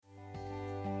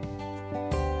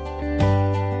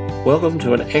Welcome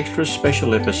to an extra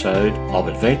special episode of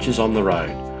Adventures on the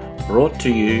Road, brought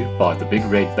to you by the Big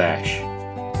Red Bash.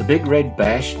 The Big Red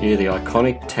Bash near the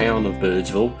iconic town of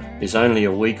Birdsville is only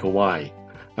a week away,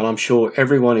 and I'm sure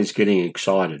everyone is getting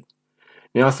excited.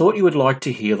 Now, I thought you would like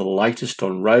to hear the latest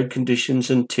on road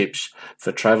conditions and tips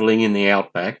for travelling in the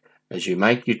outback as you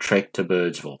make your trek to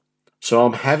Birdsville. So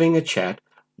I'm having a chat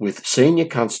with Senior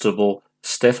Constable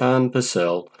Stefan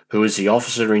Purcell, who is the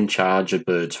officer in charge of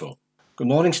Birdsville. Good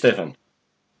morning, Stefan.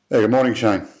 Hey, good morning,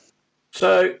 Shane.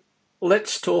 So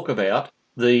let's talk about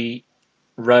the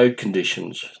road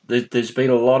conditions. There's been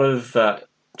a lot of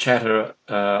chatter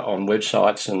on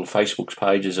websites and Facebook's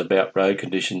pages about road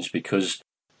conditions because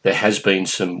there has been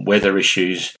some weather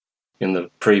issues in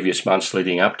the previous months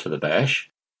leading up to the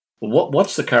bash.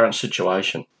 What's the current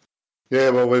situation? Yeah,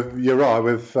 well, you're right.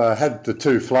 We've had the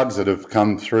two floods that have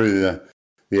come through the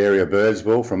area of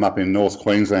Birdsville from up in North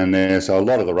Queensland there. So a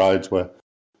lot of the roads were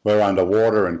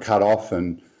underwater and cut off,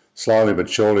 and slowly but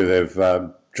surely they've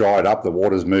dried up. The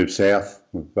water's moved south.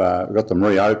 We've got them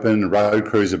reopened. Road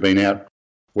crews have been out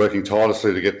working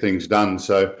tirelessly to get things done.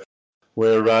 So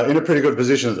we're in a pretty good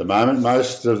position at the moment.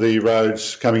 Most of the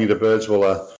roads coming into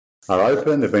Birdsville are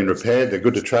open. They've been repaired. They're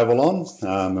good to travel on.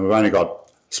 And we've only got a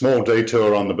small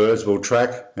detour on the Birdsville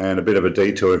track and a bit of a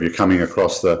detour if you're coming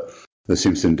across the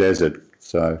Simpson Desert.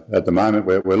 So at the moment,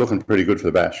 we're looking pretty good for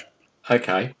the bash.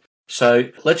 Okay, so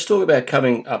let's talk about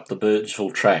coming up the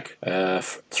Birdsville track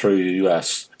through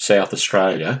South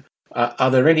Australia.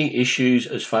 Are there any issues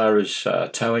as far as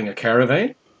towing a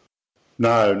caravan?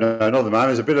 No, not at the moment.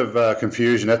 There's a bit of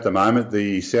confusion at the moment.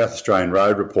 The South Australian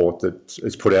Road Report that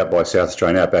is put out by South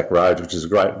Australian Outback Roads, which is a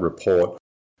great report,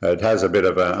 it has a bit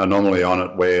of an anomaly on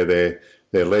it where their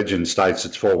legend states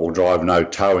it's four-wheel drive, no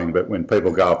towing, but when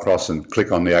people go across and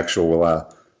click on the actual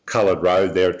coloured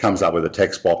road there, it comes up with a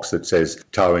text box that says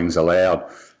towing's allowed.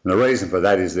 And the reason for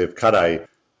that is they've cut about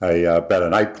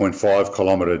an 8.5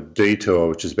 kilometre detour,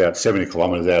 which is about 70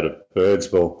 kilometres out of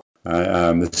Birdsville.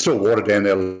 There's still water down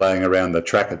there laying around the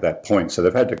track at that point, so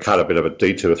they've had to cut a bit of a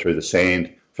detour through the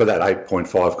sand for that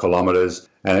 8.5 kilometres,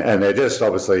 and they're just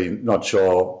obviously not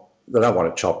sure. They don't want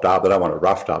it chopped up, they don't want it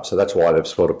roughed up, so that's why they've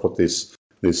sort of put this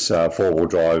four-wheel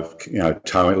drive,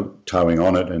 towing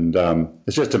on it, and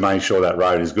it's just to make sure that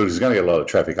road is good. There's going to get a lot of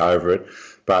traffic over it,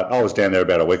 but I was down there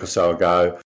about a week or so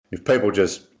ago. If people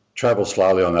just travel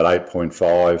slowly on that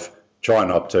 8.5, try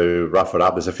not to rough it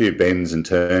up. There's a few bends and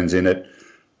turns in it.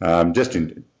 Just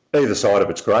in either side of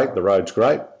it's great. The road's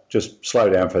great. Just slow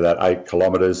down for that 8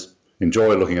 kilometres.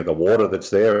 Enjoy looking at the water that's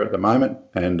there at the moment,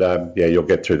 and you'll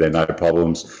get through there no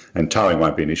problems, and towing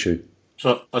won't be an issue.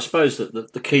 So I suppose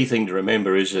that the key thing to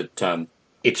remember is that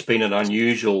it's been an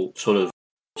unusual sort of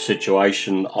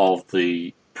situation of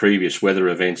the previous weather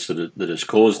events that has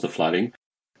caused the flooding.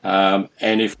 And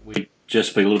if we'd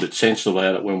just been a little bit sensible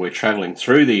about it when we're travelling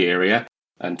through the area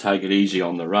and take it easy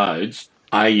on the roads,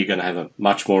 you're going to have a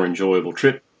much more enjoyable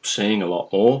trip, seeing a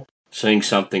lot more, seeing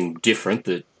something different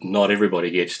that not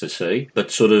everybody gets to see, but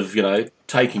sort of,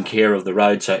 taking care of the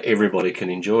road so everybody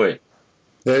can enjoy it.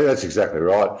 Yeah, that's exactly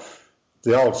right.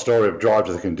 The old story of drive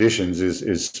to the conditions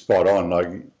is spot on. Like,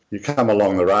 you come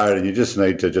along the road and you just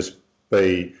need to just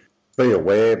be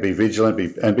aware, be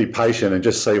vigilant, and be patient, and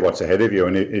just see what's ahead of you.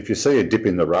 And if you see a dip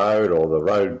in the road, or the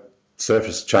road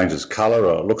surface changes colour,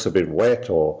 or it looks a bit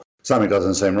wet, or something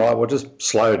doesn't seem right, well, just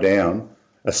slow down,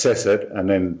 assess it, and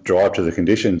then drive to the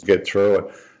conditions, get through it.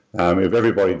 If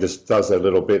everybody just does that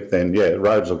little bit, then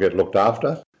roads will get looked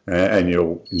after, and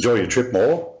you'll enjoy your trip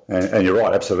more. And you're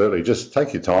right, absolutely. Just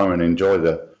take your time and enjoy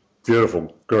the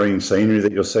beautiful green scenery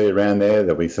that you'll see around there.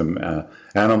 There'll be some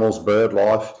animals, bird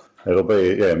life. It'll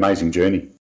be an amazing journey.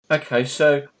 Okay,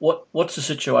 so what's the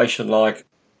situation like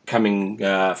coming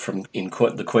from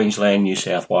the Queensland, New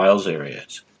South Wales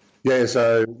areas? Yeah,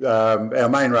 so our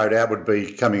main road out would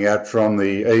be coming out from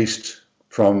the east,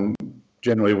 from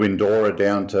generally Windora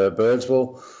down to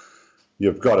Birdsville.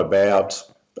 You've got about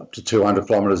up to 200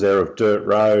 kilometres there of dirt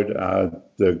road.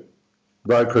 The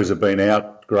road crews have been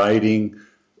out grading.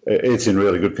 It's in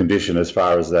really good condition as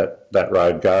far as that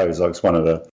road goes. Like,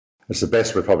 it's the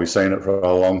best we've probably seen it for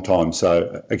a long time.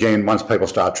 So again, once people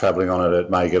start travelling on it,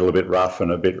 it may get a little bit rough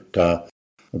and a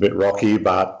bit rocky,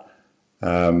 but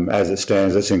as it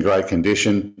stands, it's in great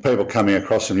condition. People coming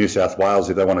across from New South Wales,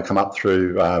 if they want to come up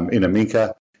through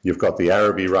Inaminka, you've got the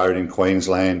Araby Road in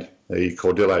Queensland, the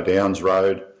Cordillo Downs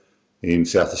Road in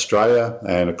South Australia,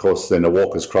 and of course then the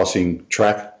Walker's Crossing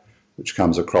track, which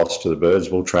comes across to the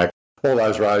Birdsville track. All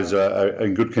those roads are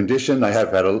in good condition. They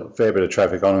have had a fair bit of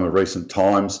traffic on them in recent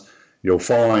times. You'll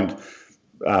find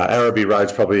Araby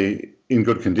Road's probably in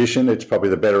good condition. It's probably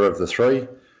the better of the three.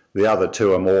 The other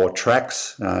two are more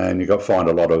tracks, and you've got to find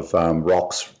a lot of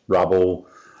rocks, rubble,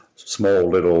 small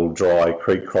little dry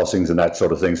creek crossings and that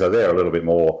sort of thing. So they're a little bit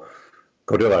more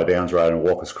Cordillo Downs Road and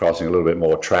Walker's Crossing, a little bit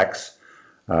more tracks.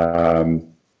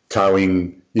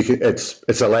 Towing,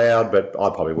 it's allowed, but I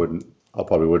probably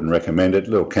wouldn't recommend it.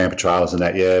 Little camper trailers and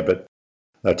that, yeah, but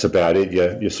that's about it.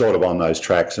 You're sort of on those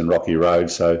tracks and rocky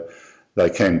roads, so they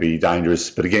can be dangerous.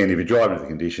 But again, if you drive into the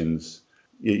conditions,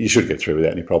 you should get through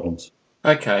without any problems.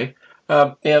 Okay.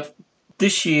 Now,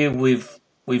 this year we've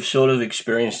sort of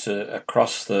experienced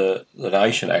across the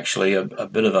nation actually a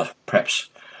bit of a perhaps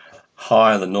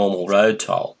higher than normal road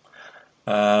toll,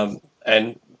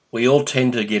 and we all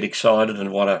tend to get excited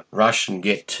and want to rush and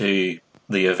get to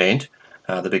the event,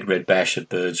 the Big Red Bash at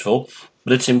Birdsville.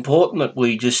 But it's important that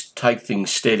we just take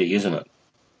things steady, isn't it?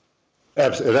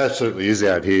 It absolutely is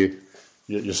out here.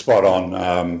 You're spot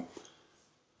on.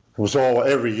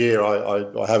 Every year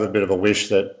I have a bit of a wish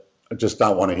that I just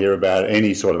don't want to hear about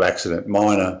any sort of accident,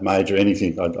 minor, major,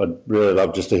 anything. I'd really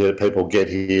love just to hear people get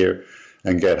here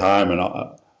and get home. And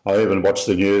I even watch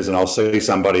the news and I'll see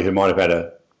somebody who might have had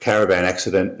a caravan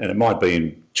accident, and it might be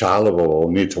in Charleville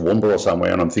or near Toowoomba or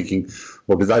somewhere, and I'm thinking,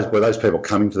 well, were those people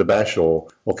coming to the bash or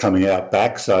coming out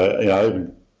back?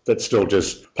 So, that still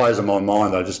just plays on my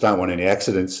mind. I just don't want any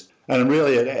accidents. And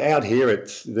really, out here,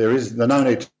 there's no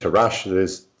need to rush.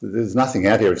 There's nothing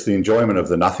out here. It's the enjoyment of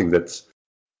the nothing that's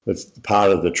part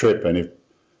of the trip. And if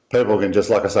people can just,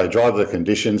 like I say, drive the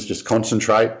conditions, just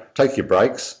concentrate, take your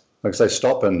breaks. Like I say,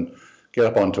 stop and get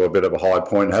up onto a bit of a high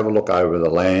point and have a look over the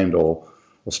land, or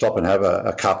stop and have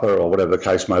a cuppa or whatever the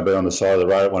case may be on the side of the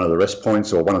road at one of the rest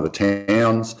points or one of the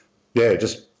towns. Yeah,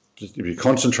 just if you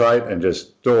concentrate and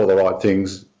just do all the right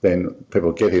things, then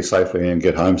people get here safely and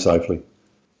get home safely.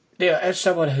 Now, as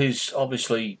someone who's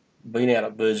obviously been out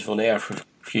at Birdsville now for a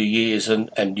few years, and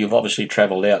you've obviously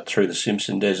travelled out through the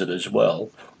Simpson Desert as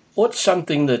well, what's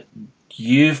something that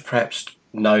you've perhaps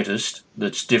noticed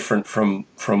that's different from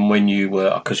when you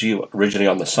were, because you were originally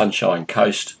on the Sunshine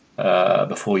Coast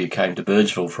before you came to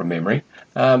Birdsville from memory?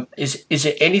 Is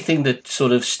there anything that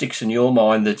sort of sticks in your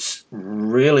mind that's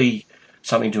really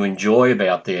something to enjoy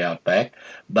about the outback,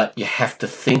 but you have to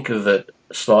think of it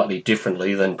slightly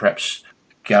differently than perhaps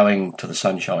going to the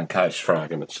Sunshine Coast, for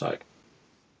argument's sake?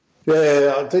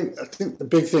 Yeah, I think the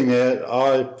big thing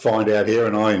I find out here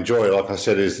and I enjoy, like I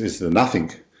said, is the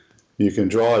nothing. You can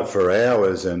drive for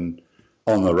hours and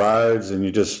on the roads, and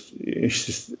it's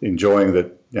just enjoying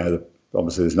that.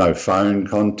 Obviously there's no phone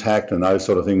contact and those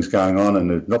sort of things going on, and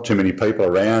there's not too many people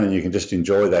around, and you can just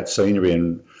enjoy that scenery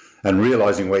and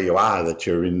realising where you are, that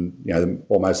you're in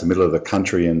almost the middle of the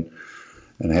country and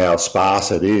how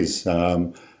sparse it is.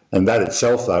 And that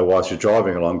itself, though, whilst you're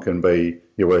driving along, can be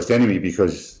your worst enemy,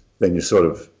 because then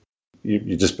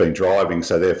you've just been driving,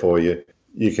 so therefore you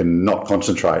can not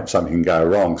concentrate, something can go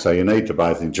wrong. So you need to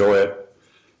both enjoy it,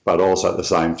 but also at the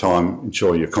same time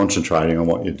ensure you're concentrating on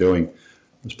what you're doing.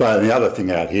 But the other thing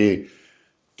out here,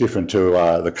 different to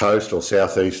the coast or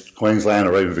southeast Queensland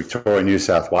or even Victoria, New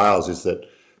South Wales, is that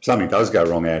if something does go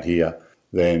wrong out here,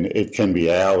 then it can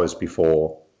be hours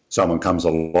before someone comes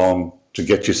along to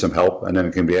get you some help, and then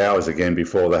it can be hours again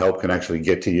before the help can actually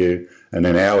get to you, and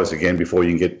then hours again before you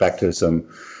can get back to some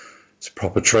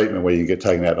proper treatment where you can get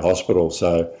taken out to hospital.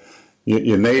 So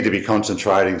you need to be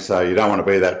concentrating, so you don't want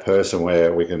to be that person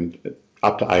where we can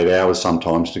up to 8 hours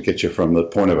sometimes to get you from the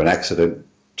point of an accident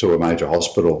to a major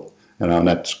hospital, and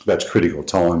that's critical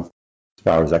time as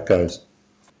far as that goes.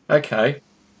 Okay.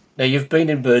 Now, you've been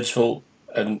in Birdsville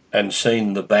and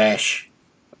seen the bash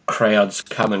crowds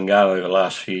come and go over the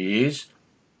last few years,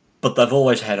 but they've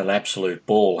always had an absolute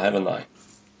ball, haven't they?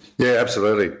 Yeah,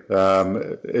 absolutely.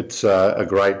 It's a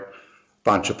great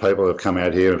bunch of people who have come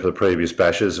out here for the previous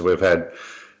bashes. We've had,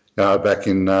 back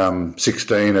in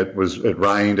 16, it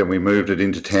rained and we moved it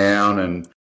into town, and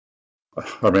I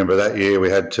remember that year we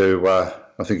had to,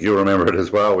 I think you'll remember it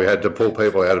as well, we had to pull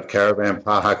people out of caravan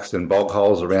parks and bog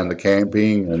holes around the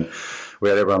camping, and we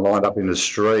had everyone lined up in the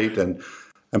street, and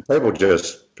people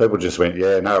just went,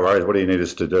 yeah, no worries, what do you need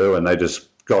us to do? And they just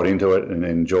got into it and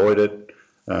enjoyed it.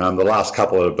 The last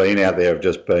couple that have been out there have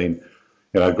just been,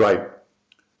 great.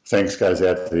 Thanks goes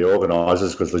out to the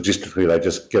organisers, because logistically they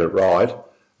just get it right.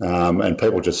 And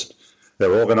people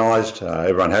they're organised.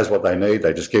 Everyone has what they need.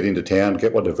 They just get into town,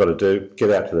 get what they've got to do, get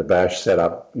out to the bash, set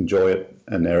up, enjoy it,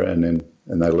 and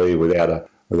they leave without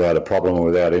a problem or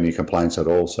without any complaints at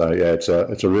all. So yeah, it's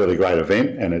a really great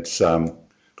event, and it's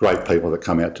great people that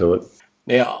come out to it.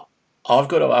 Now, I've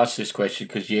got to ask this question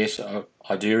because, yes,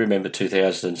 I do remember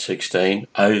 2016,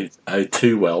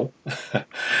 too well.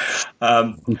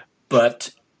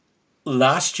 But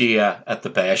last year at the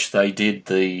Bash, they did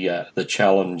the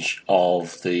challenge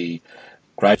of the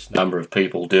greatest number of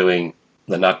people doing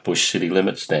the Nutbush City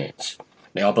Limits dance.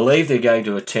 Now, I believe they're going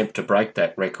to attempt to break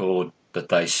that record that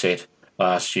they set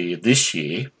last year, this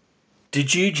year.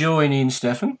 Did you join in,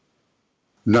 Stefan?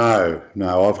 No,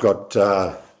 I've got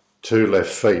 2 left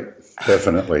feet,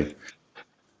 definitely.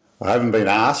 I haven't been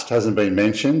asked, hasn't been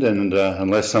mentioned, and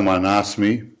unless someone asks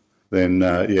me, then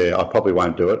I probably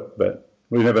won't do it, but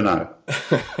we never know.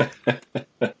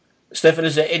 Stefan,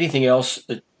 is there anything else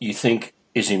that you think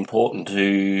is important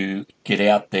to get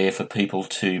out there for people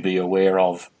to be aware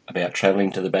of about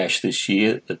travelling to the Bash this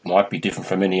year that might be different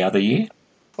from any other year?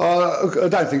 I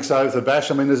don't think so with the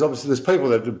Bash. I mean, there's people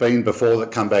that have been before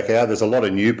that come back out. There's a lot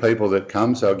of new people that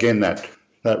come. So again, that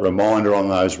reminder on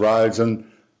those roads. And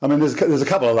I mean, there's a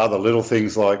couple of other little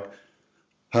things like,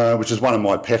 which is one of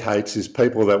my pet hates, is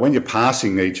people that when you're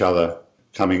passing each other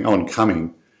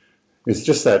coming, it's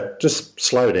just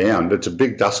slow down. It's a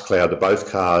big dust cloud that both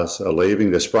cars are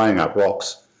leaving. They're spraying up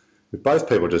rocks. If both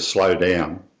people just slow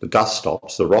down, the dust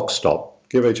stops, the rocks stop,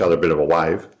 give each other a bit of a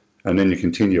wave, and then you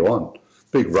continue on.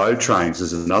 Big road trains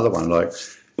is another one. Like,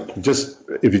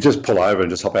 if you just pull over and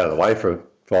just hop out of the way for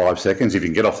 5 seconds, if you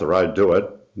can get off the road, do it,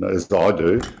 as I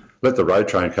do. Let the road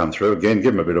train come through. Again,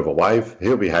 give him a bit of a wave.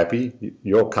 He'll be happy.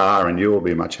 Your car and you will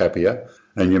be much happier,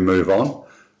 and you move on.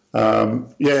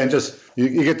 And just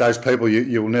you get those people,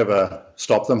 you'll never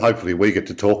stop them. Hopefully we get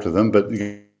to talk to them, but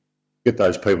you get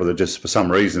those people that just for some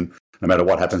reason, no matter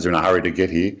what happens, they're in a hurry to get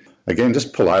here. Again,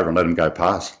 just pull over and let them go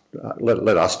past.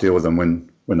 Let us deal with them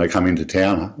when they come into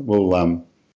town.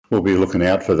 We'll be looking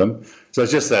out for them. So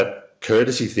it's just that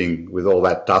courtesy thing with all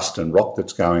that dust and rock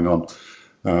that's going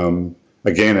on.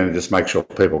 Again, and just make sure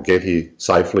people get here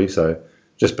safely. So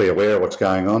just be aware of what's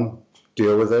going on,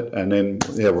 deal with it, and then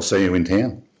we'll see you in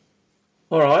town.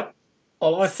 All right.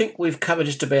 Well, I think we've covered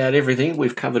just about everything.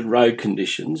 We've covered road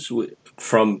conditions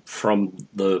from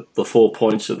the 4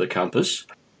 points of the compass.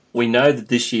 We know that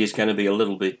this year is going to be a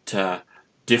little bit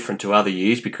different to other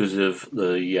years because of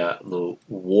the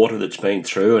water that's been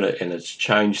through and it's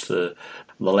changed the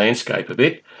landscape a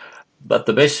bit. But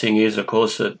the best thing is, of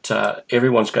course, that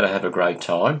everyone's going to have a great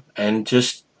time and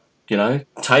just,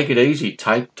 take it easy,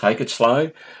 take it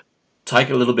slow, take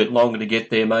a little bit longer to get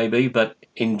there maybe, but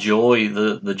enjoy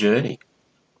the journey.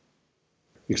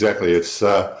 Exactly. It's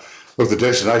look, the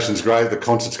destination's great, the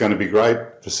concert's going to be great,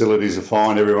 facilities are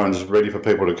fine, everyone's ready for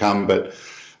people to come, but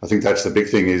I think that's the big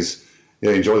thing is,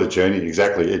 enjoy the journey.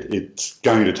 Exactly. It's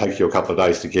going to take you a couple of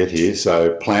days to get here,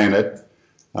 so plan it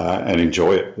and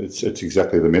enjoy it. It's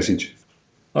exactly the message.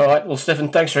 All right. Well,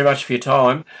 Stefan, thanks very much for your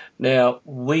time. Now,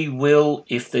 we will,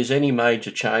 if there's any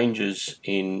major changes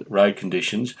in road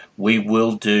conditions, we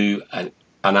will do an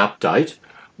update.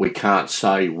 We can't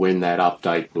say when that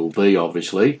update will be,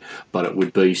 obviously, but it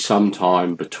would be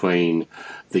sometime between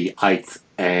the 8th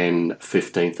and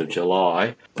 15th of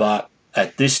July. But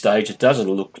at this stage, it doesn't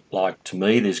look like to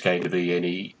me there's going to be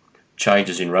any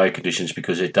changes in road conditions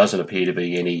because there doesn't appear to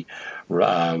be any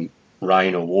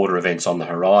rain or water events on the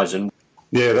horizon.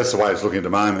 Yeah, that's the way it's looking at the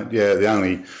moment. Yeah, the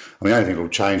only thing that will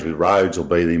change with roads will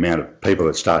be the amount of people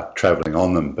that start travelling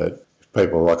on them. But if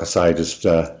people, like I say, just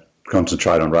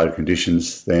concentrate on road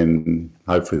conditions, then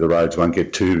hopefully the roads won't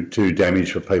get too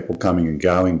damaged for people coming and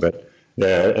going. But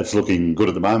yeah, it's looking good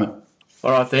at the moment.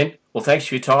 All right then. Well, thanks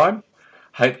for your time.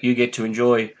 Hope you get to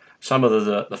enjoy some of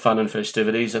the fun and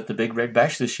festivities at the Big Red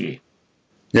Bash this year.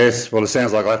 Yes, well, it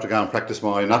sounds like I have to go and practice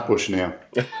my Nutbush now.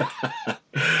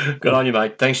 Good on you,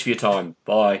 mate. Thanks for your time.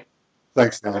 Bye.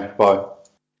 Thanks, Nate. Bye.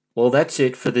 Well, that's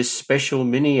it for this special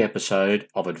mini episode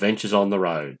of Adventures on the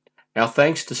Road. Our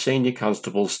thanks to Senior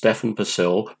Constable Stefan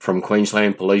Purcell from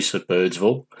Queensland Police at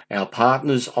Birdsville, our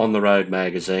partners on the Road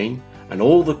magazine, and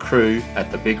all the crew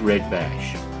at the Big Red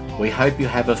Bash. We hope you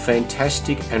have a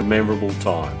fantastic and memorable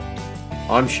time.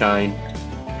 I'm Shane.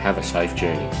 Have a safe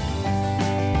journey.